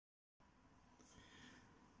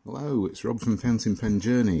Hello, it's Rob from Fountain Pen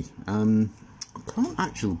Journey. I can't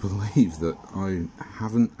actually believe that I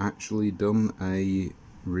haven't actually done a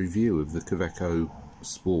review of the Kaweco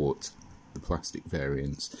Sport, the plastic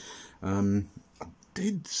variants. I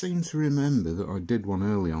did seem to remember that I did one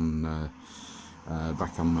early on,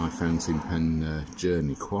 back on my Fountain Pen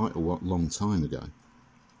journey quite a long time ago.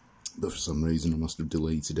 But for some reason I must have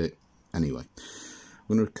deleted it. Anyway,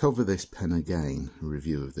 I'm going to cover this pen again, a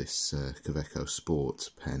review of this Kaweco Sport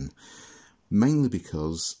pen, mainly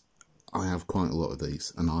because I have quite a lot of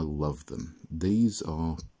these and I love them. These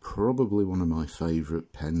are probably one of my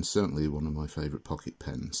favourite pens, certainly one of my favourite pocket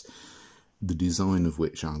pens, the design of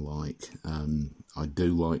which I like. I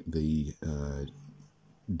do like the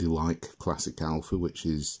Delight Classic Alpha, which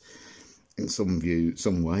is in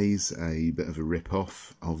some ways a bit of a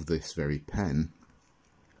rip-off of this very pen.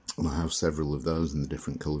 And I have several of those in the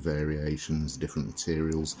different colour variations, different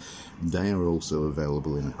materials. They are also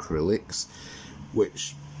available in acrylics,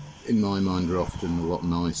 which in my mind are often a lot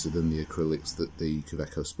nicer than the acrylics that the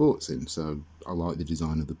Kaweco Sport's in. So I like the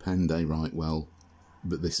design of the pen, they write well,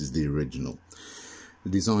 but this is the original. The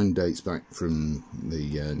design dates back from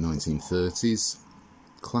the 1930s.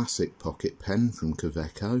 Classic pocket pen from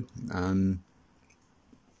Kaweco.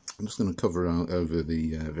 I'm just going to cover over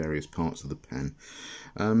the various parts of the pen.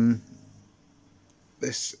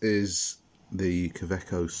 This is the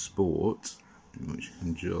Kaweco Sport, which you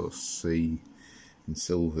can just see in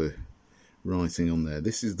silver writing on there.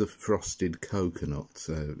 This is the frosted coconut.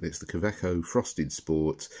 It's the Kaweco Frosted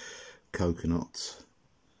Sport Coconut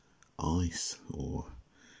Ice, or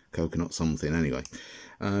coconut something, anyway.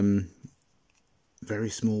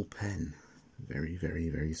 Very small pen. Very, very,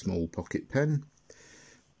 very small pocket pen.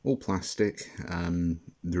 All plastic.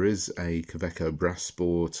 There is a Kaweco Brass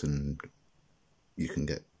Sport, and you can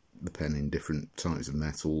get the pen in different types of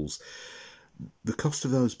metals. The cost of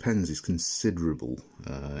those pens is considerable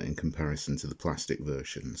in comparison to the plastic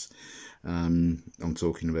versions. I'm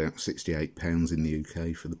talking about £68 in the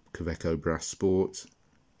UK for the Kaweco Brass Sport.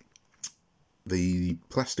 The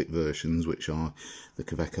plastic versions, which are the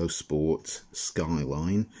Kaweco Sport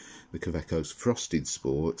Skyline, the Kaweco Frosted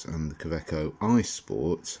Sport and the Kaweco Ice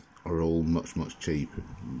Sport, are all much, much cheaper,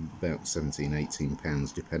 about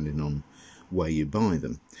 £17–18 depending on where you buy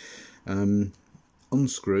them.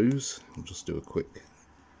 Unscrews, I'll just do a quick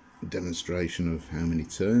demonstration of how many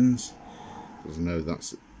turns, because I know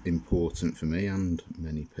that's important for me and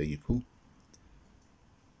many people.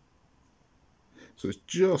 So it's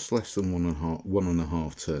just less than one and a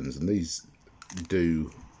half turns, and these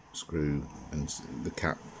do screw, and the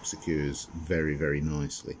cap secures very, very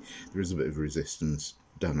nicely. There is a bit of resistance,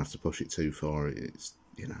 don't have to push it too far. It's,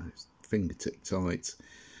 you know, it's fingertip tight,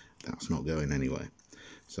 that's not going anywhere.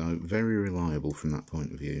 So very reliable from that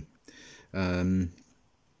point of view.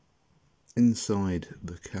 Inside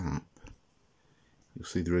the cap, you'll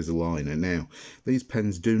see there is a liner. Now, these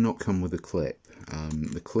pens do not come with a clip.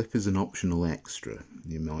 The clip is an optional extra.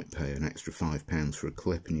 You might pay an extra £5 for a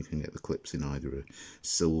clip, and you can get the clips in either a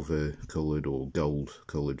silver coloured or gold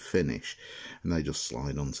coloured finish, and they just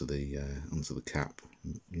slide onto the cap.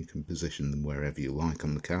 You can position them wherever you like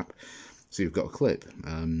on the cap, so you've got a clip.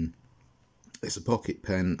 It's a pocket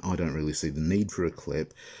pen. I don't really see the need for a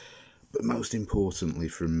clip, but most importantly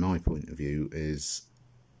from my point of view is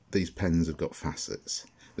these pens have got facets.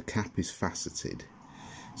 The cap is faceted,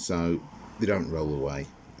 so they don't roll away.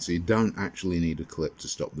 So you don't actually need a clip to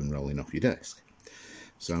stop them rolling off your desk.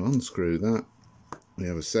 So unscrew that. We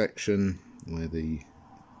have a section where the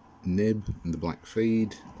nib and the black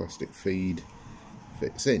feed, plastic feed,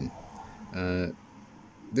 fits in.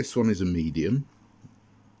 This one is a medium.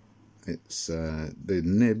 It's the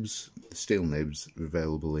nibs, the steel nibs, are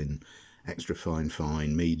available in extra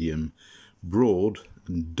fine, medium, broad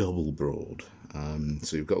and double broad.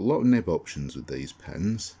 So you've got a lot of nib options with these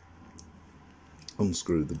pens.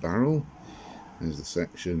 Unscrew the barrel. There's the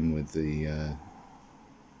section with the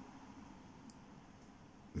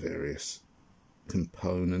various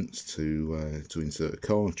components to insert a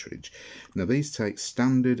cartridge. Now these take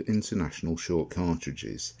standard international short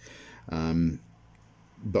cartridges,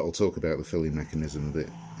 but I'll talk about the filling mechanism a bit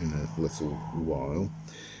in a little while.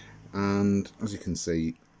 And as you can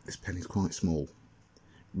see, this pen is quite small.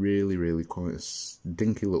 Really, really quite a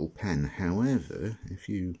dinky little pen. However, if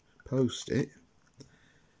you post it,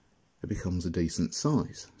 it becomes a decent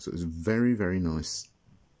size. So it's a very, very nice,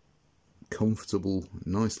 comfortable,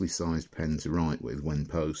 nicely sized pen to write with when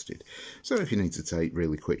posted. So if you need to take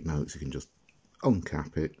really quick notes, you can just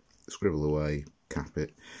uncap it, scribble away, cap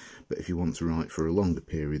it. But if you want to write for a longer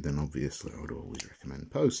period, then obviously I would always recommend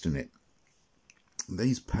posting it.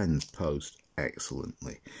 These pens post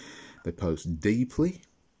excellently. They post deeply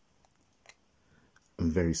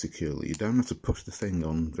and very securely. You don't have to push the thing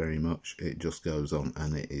on very much, it just goes on,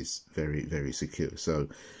 and it is very, very secure. So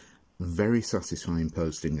very satisfying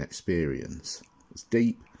posting experience. It's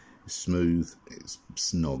deep, it's smooth, it's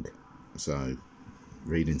snug. So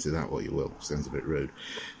read into that what you will. Sounds a bit rude.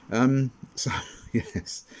 So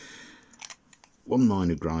yes, one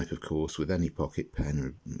minor gripe, of course, with any pocket pen,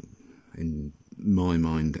 or in my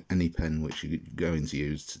mind any pen which you're going to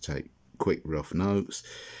use to take quick rough notes,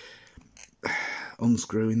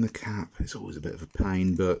 unscrewing the cap is always a bit of a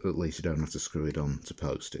pain, but at least you don't have to screw it on to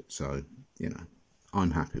post it. So, you know,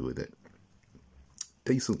 I'm happy with it.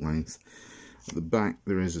 Decent length. At the back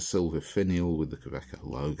there is a silver finial with the Kaweco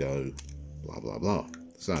logo, blah blah blah.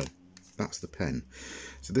 So that's the pen.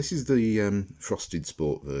 So this is the Frosted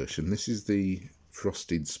Sport version. This is the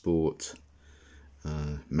Frosted Sport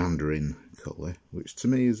Mandarin colour, which to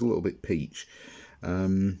me is a little bit peach.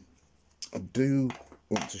 I do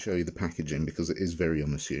want to show you the packaging because it is very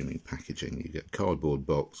unassuming packaging. You get a cardboard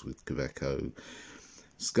box with Kaweco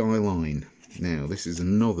Skyline. Now this is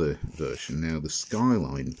another version. Now the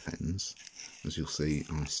Skyline pens, as you'll see,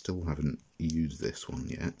 I still haven't used this one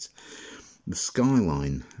yet. The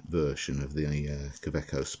Skyline version of the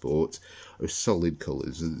Kaweco Sport are solid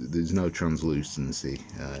colours. There's no translucency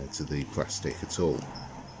to the plastic at all.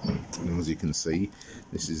 And as you can see,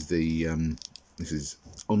 this is the this is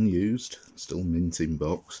unused, still mint in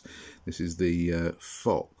box. This is the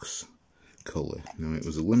Fox colour. Now it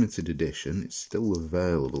was a limited edition. It's still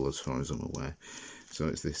available as far as I'm aware. So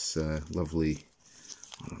it's this lovely,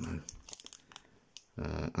 I don't know,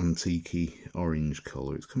 antique orange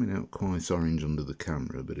colour. It's coming out quite orange under the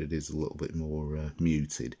camera, but it is a little bit more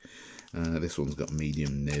muted. This one's got a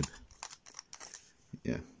medium nib.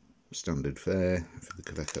 Yeah, standard fare for the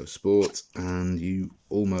Kaweco Sport, and you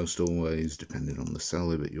almost always, depending on the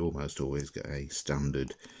seller, but you almost always get a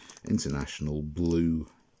standard international blue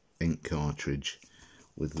ink cartridge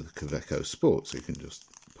with the Kaweco Sport, so you can just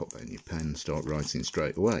pop that in your pen, start writing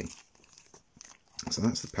straight away. So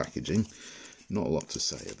that's the packaging. Not a lot to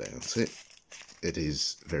say about it. It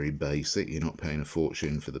is very basic. You're not paying a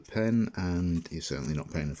fortune for the pen, and you're certainly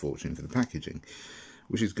not paying a fortune for the packaging,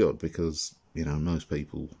 which is good because, you know, most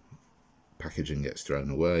people, packaging gets thrown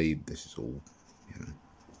away. This is all, you know,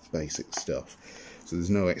 basic stuff. So there's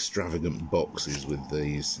no extravagant boxes with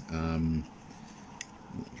these. What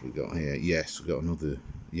have we got here? Yes, we've got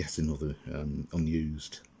yet another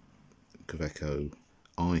unused Kaweco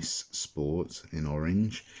Ice Sport in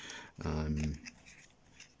orange. I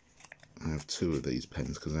have two of these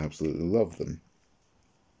pens because I absolutely love them.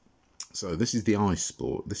 So this is the Ice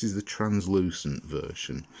Sport. This is the translucent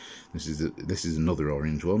version. This is another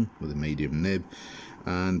orange one with a medium nib,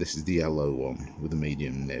 and this is the yellow one with a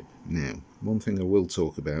medium nib. Now, one thing I will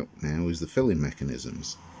talk about now is the filling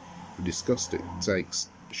mechanisms. We discussed it. It takes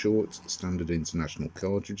short standard international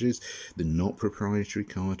cartridges. They're not proprietary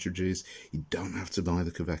cartridges. You don't have to buy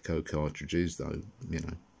the Kaweco cartridges, though, you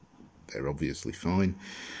know, they're obviously fine.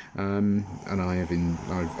 And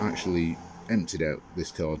I've actually emptied out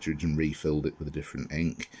this cartridge and refilled it with a different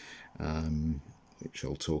ink, which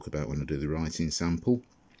I'll talk about when I do the writing sample.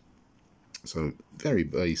 So very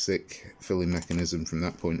basic filling mechanism from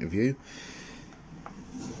that point of view.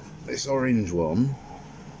 This orange one,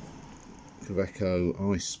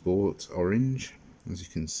 Kaweco Ice Sport Orange, as you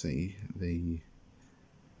can see, the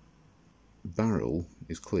barrel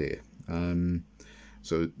is clear.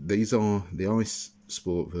 So these are, the Ice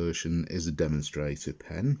Sport version is a demonstrator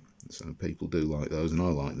pen, so people do like those, and I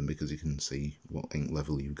like them because you can see what ink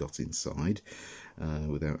level you've got inside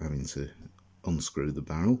without having to unscrew the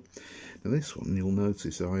barrel. Now this one, you'll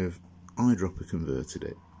notice I have eyedropper converted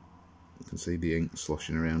it. You can see the ink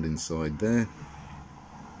sloshing around inside there.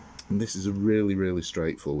 And this is a really, really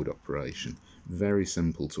straightforward operation. Very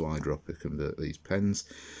simple to eyedropper convert these pens.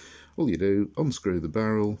 All you do, unscrew the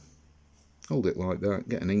barrel, hold it like that,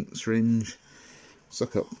 get an ink syringe,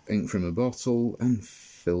 suck up ink from a bottle and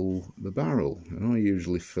fill the barrel. And I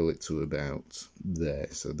usually fill it to about there,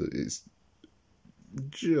 so that it's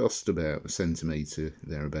just about a centimetre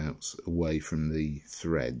thereabouts away from the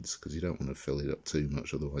threads, because you don't want to fill it up too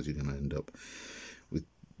much, otherwise you're going to end up with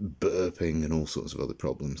burping and all sorts of other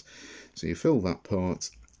problems. So you fill that part,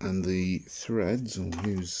 and the threads, I'll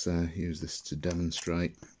use this to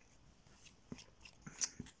demonstrate.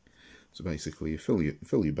 So basically you fill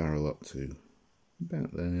your barrel up to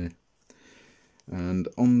about there, and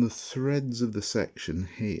on the threads of the section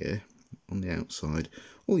here on the outside,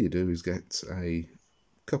 all you do is get a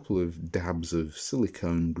couple of dabs of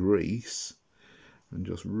silicone grease and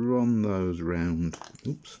just run those round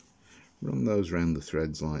run those around the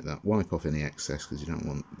threads like that. Wipe off any excess because you don't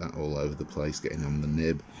want that all over the place getting on the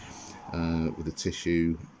nib. With a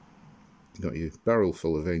tissue, you've got your barrel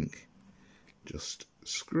full of ink, just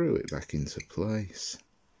screw it back into place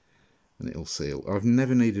and it'll seal. I've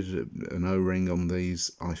never needed an O-ring on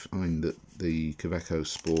these. I find that the Kaweco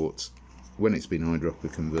Sport, when it's been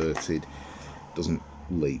eyedropper converted, doesn't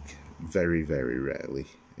leak. Very, very rarely,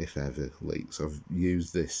 if ever, leaks. I've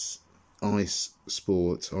used this Ice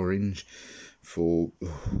Sport Orange for a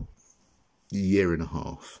year and a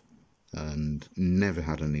half and never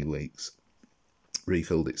had any leaks.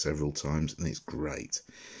 Refilled it several times and it's great.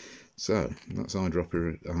 So that's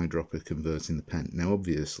eyedropper converting the pen. Now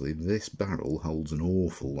obviously this barrel holds an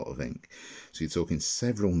awful lot of ink, so you're talking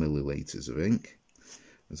several millilitres of ink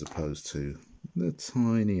as opposed to the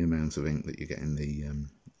tiny amount of ink that you get in the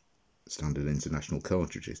standard international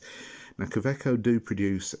cartridges. Now Kaweco do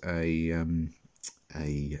produce a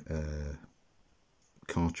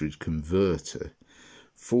cartridge converter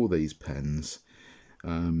for these pens,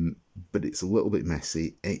 but it's a little bit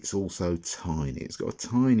messy. It's also tiny. It's got a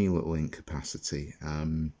tiny little ink capacity,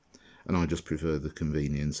 and I just prefer the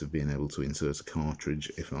convenience of being able to insert a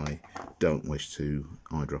cartridge if I don't wish to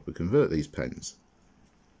eyedropper convert these pens.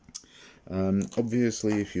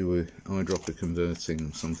 Obviously, if you were eyedropper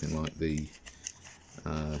converting something like the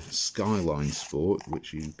Skyline Sport,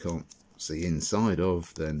 which you can't see inside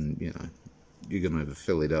of, then you know you're going to have to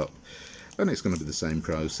fill it up, and it's going to be the same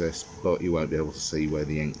process, but you won't be able to see where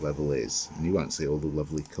the ink level is, and you won't see all the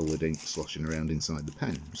lovely coloured ink sloshing around inside the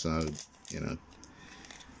pen. So, you know,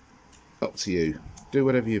 up to you. Do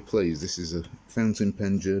whatever you please. This is a fountain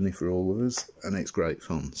pen journey for all of us, and it's great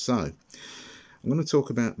fun. So, I'm going to talk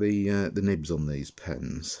about the nibs on these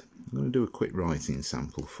pens. I'm going to do a quick writing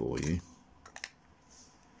sample for you.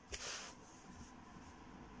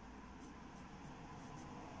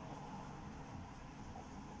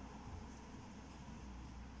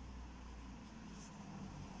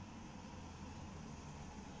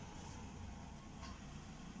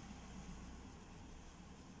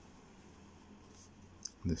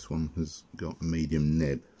 This one has got a medium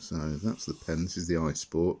nib, so that's the pen. This is the Ice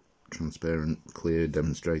Sport, transparent, clear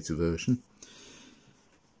demonstrator version.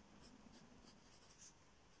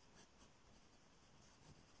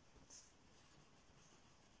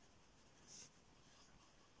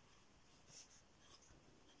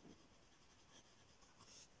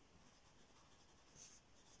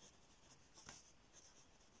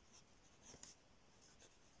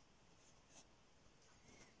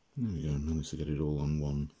 There we go, managed to get it all on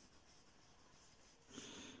one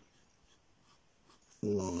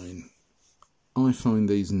line. I find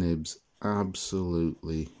these nibs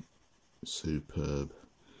absolutely superb.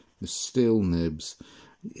 The steel nibs,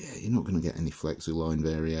 yeah, you're not going to get any flexi line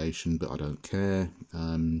variation, but I don't care.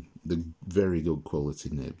 They're very good quality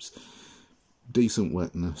nibs. Decent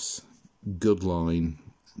wetness, good line,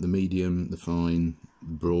 the medium, the fine,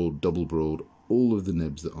 broad, double broad, all of the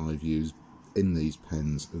nibs that I've used in these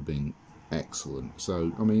pens have been excellent.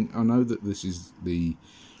 So, I mean, I know that this is the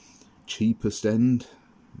cheapest end,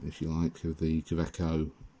 if you like, of the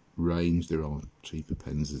Kaweco range. There are cheaper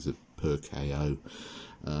pens as a per KO,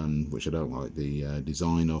 which I don't like the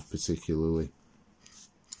design of particularly.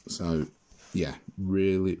 So, yeah,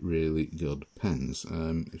 really, really good pens.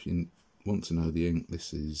 If you want to know the ink,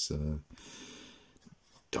 this is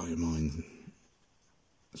Diamine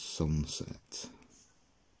Sunset.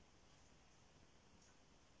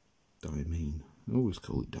 Diamine. I always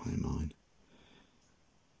call it Diamine.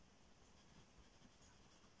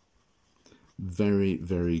 Very,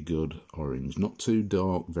 very good orange. Not too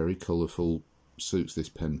dark, very colourful. Suits this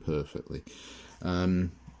pen perfectly. I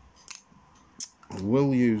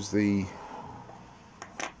will use the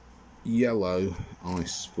yellow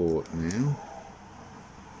Ice Sport now.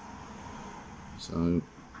 So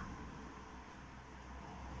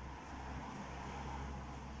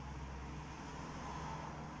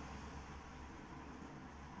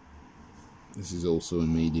this is also a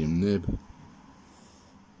medium nib.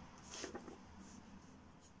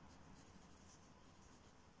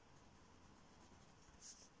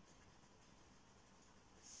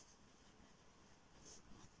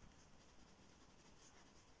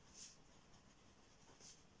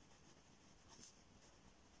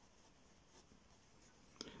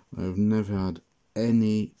 I've never had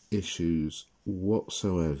any issues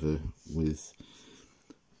whatsoever with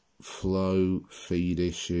flow, feed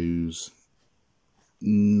issues,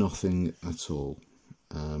 nothing at all.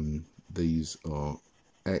 These are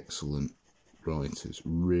excellent writers,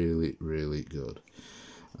 really, really good.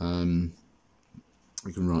 You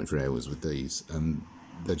can write for hours with these, and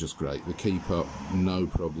they're just great. They keep up, no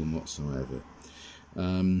problem whatsoever.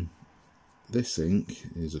 This ink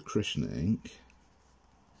is a Krishna ink,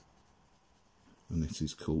 and it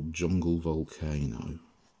is called Jungle Volcano.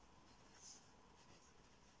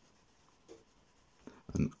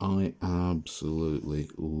 And I absolutely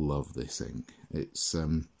love this ink. It's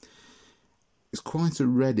quite a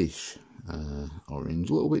reddish orange,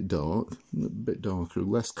 a little bit dark, a bit darker,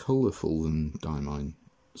 less colourful than Diamine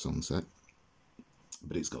Sunset,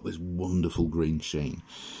 but it's got this wonderful green sheen.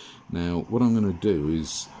 Now, what I'm going to do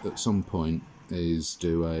is, at some point, is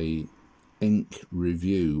do a ink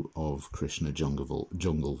review of Krishna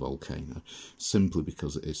Jungle Volcano, simply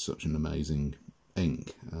because it is such an amazing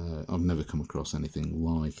ink. I've never come across anything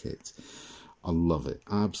like it. I love it,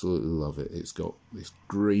 absolutely love it. It's got this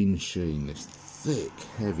green sheen, this thick,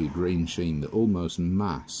 heavy green sheen that almost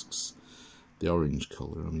masks the orange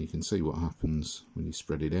colour. I mean, you can see what happens when you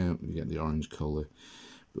spread it out, you get the orange colour.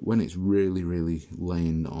 But when it's really, really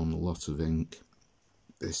laying on a lot of ink,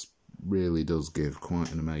 this really does give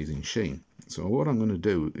quite an amazing sheen. So what I'm going to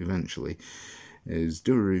do eventually is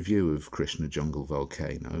do a review of Krishna Jungle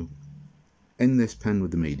Volcano in this pen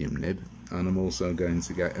with the medium nib, and I'm also going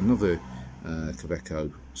to get another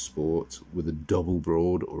Kaweco Sport with a double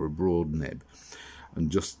broad or a broad nib, and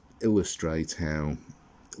just illustrate how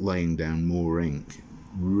laying down more ink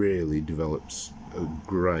really develops a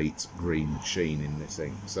great green sheen in this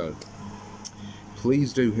ink. So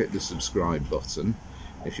please do hit the subscribe button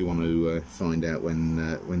if you want to find out when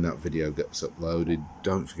that video gets uploaded.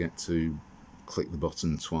 Don't forget to click the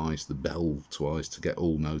button twice, the bell twice, to get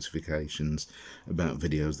all notifications about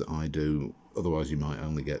videos that I do. Otherwise you might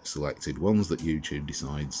only get selected ones that YouTube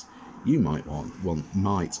decides you might want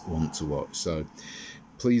to watch. So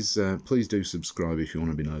please do subscribe if you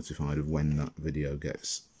want to be notified of when that video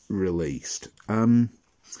gets released. So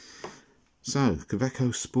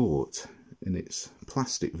Kaweco Sport in its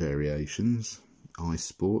plastic variations: Ice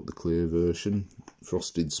Sport, the clear version;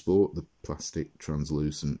 Frosted Sport, the plastic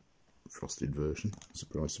translucent frosted version,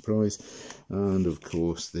 surprise surprise; and of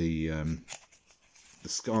course the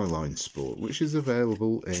Skyline Sport, which is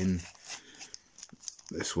available in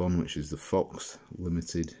this one, which is the Fox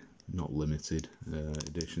limited, not limited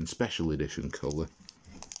edition, special edition colour.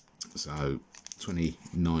 So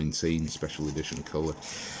 2019 special edition colour.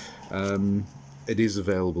 It is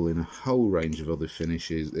available in a whole range of other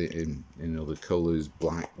finishes, in other colours: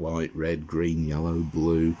 black, white, red, green, yellow,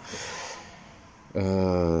 blue,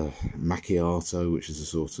 macchiato, which is a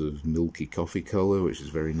sort of milky coffee colour, which is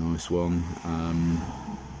a very nice one,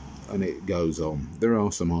 and it goes on. There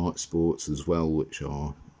are some art sports as well, which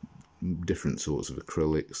are different sorts of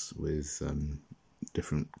acrylics with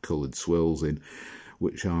different coloured swirls in,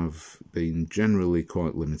 which have been generally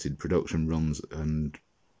quite limited production runs and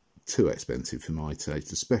too expensive for my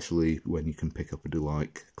taste, especially when you can pick up a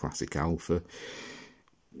Delight Classic Alpha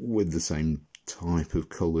with the same type of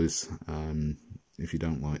colours, if you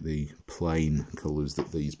don't like the plain colours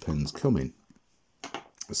that these pens come in.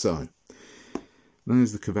 So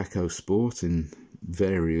there's the Kaweco Sport in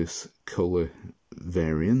various colour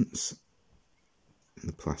variants in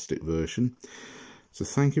the plastic version. So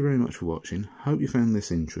thank you very much for watching. Hope you found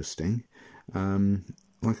this interesting.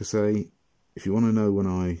 Like I say, if you want to know when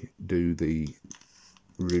I do the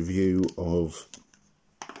review of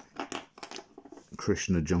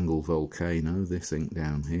Krishna Jungle Volcano, this ink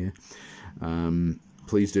down here,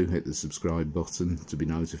 please do hit the subscribe button to be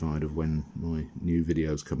notified of when my new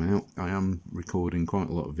videos come out. I am recording quite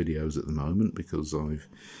a lot of videos at the moment because I've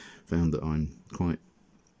found that I'm quite,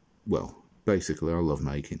 well, basically I love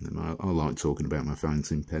making them. I like talking about my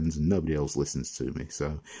fountain pens, and nobody else listens to me,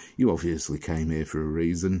 so you obviously came here for a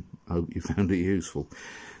reason. I hope you found it useful.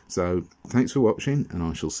 So thanks for watching, and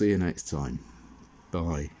I shall see you next time.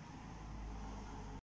 Bye.